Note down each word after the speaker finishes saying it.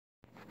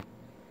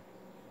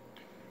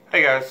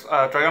Hey guys,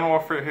 Dragon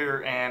Warfare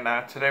here,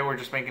 and today we're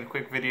just making a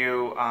quick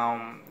video.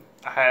 I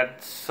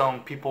had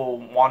some people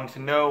wanting to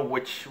know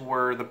which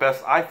were the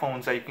best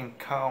iPhones that you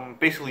can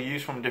basically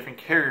use from a different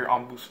carrier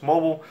on Boost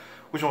Mobile.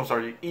 Which ones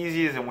are the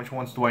easiest, and which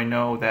ones do I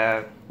know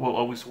that will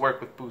always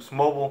work with Boost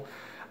Mobile?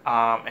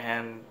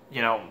 And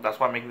you know, that's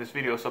why I'm making this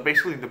video. So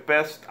basically, the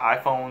best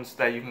iPhones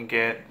that you can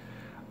get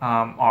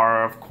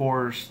are, of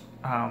course,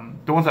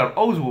 the ones that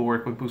always will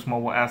work with Boost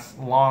Mobile as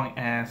long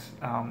as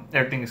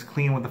everything is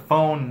clean with the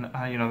phone.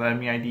 You know, the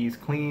MEID is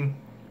clean,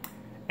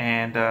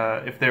 and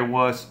if there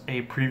was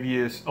a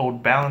previous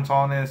old balance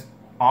on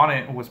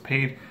it was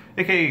paid,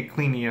 aka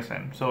clean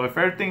ESN. So if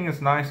everything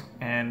is nice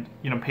and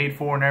paid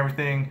for and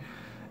everything,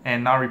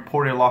 and not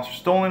reported lost or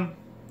stolen,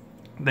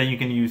 then you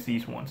can use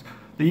these ones.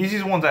 The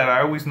easiest ones that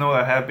I always know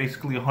that have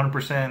basically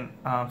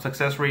 100%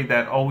 success rate,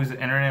 that always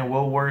the internet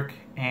will work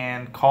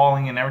and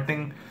calling and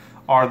everything,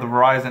 are the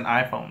Verizon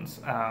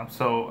iPhones.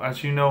 So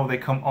as you know, they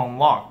come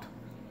unlocked,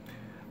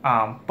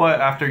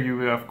 but after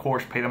you of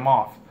course pay them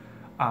off.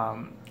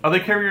 Other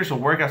carriers will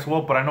work as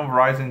well, but I know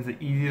Verizon is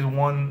the easiest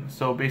one.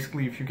 So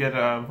basically, if you get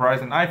a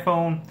Verizon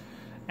iPhone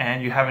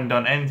and you haven't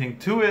done anything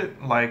to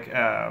it, like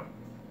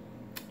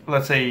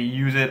let's say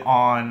use it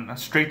on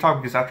Straight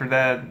Talk, because after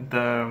that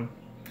the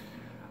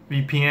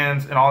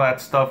VPNs and all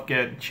that stuff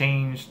get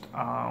changed.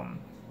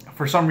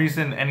 For some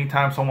reason,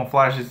 anytime someone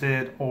flashes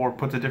it or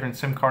puts a different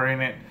SIM card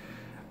in it,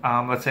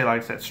 let's say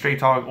like I said Straight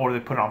Talk, or they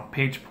put it on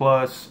Page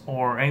Plus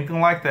or anything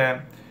like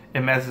that,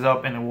 it messes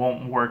up and it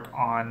won't work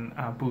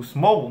on Boost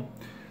Mobile.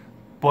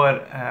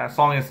 But as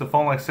long as the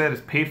phone, like I said, is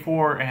paid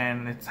for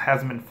and it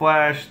hasn't been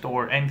flashed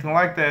or anything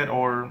like that,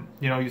 or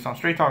used on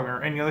Straight Talk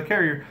or any other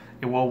carrier,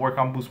 it will work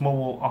on Boost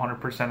Mobile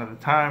 100% of the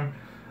time.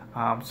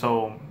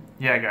 So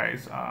yeah,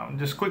 guys,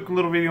 just quick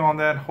little video on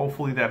that.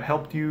 Hopefully that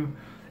helped you.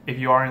 If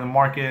you are in the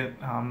market,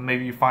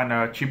 maybe you find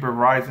a cheaper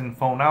Verizon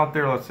phone out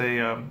there, let's say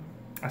a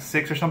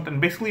 6 or something.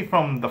 Basically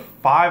from the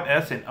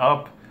 5S and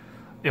up,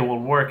 it will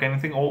work.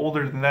 Anything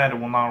older than that, it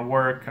will not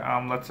work.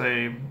 Let's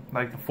say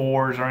like the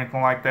 4s or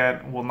anything like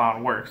that will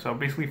not work. So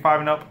basically 5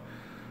 and up,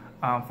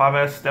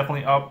 5S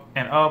definitely up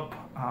and up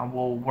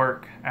will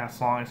work as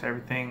long as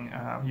everything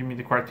you meet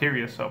the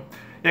criteria. So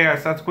yeah,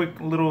 guys, that's a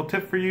quick little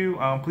tip for you.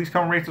 Please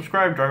comment, rate,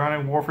 subscribe.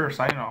 Dragon Warfare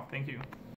signing off. Thank you.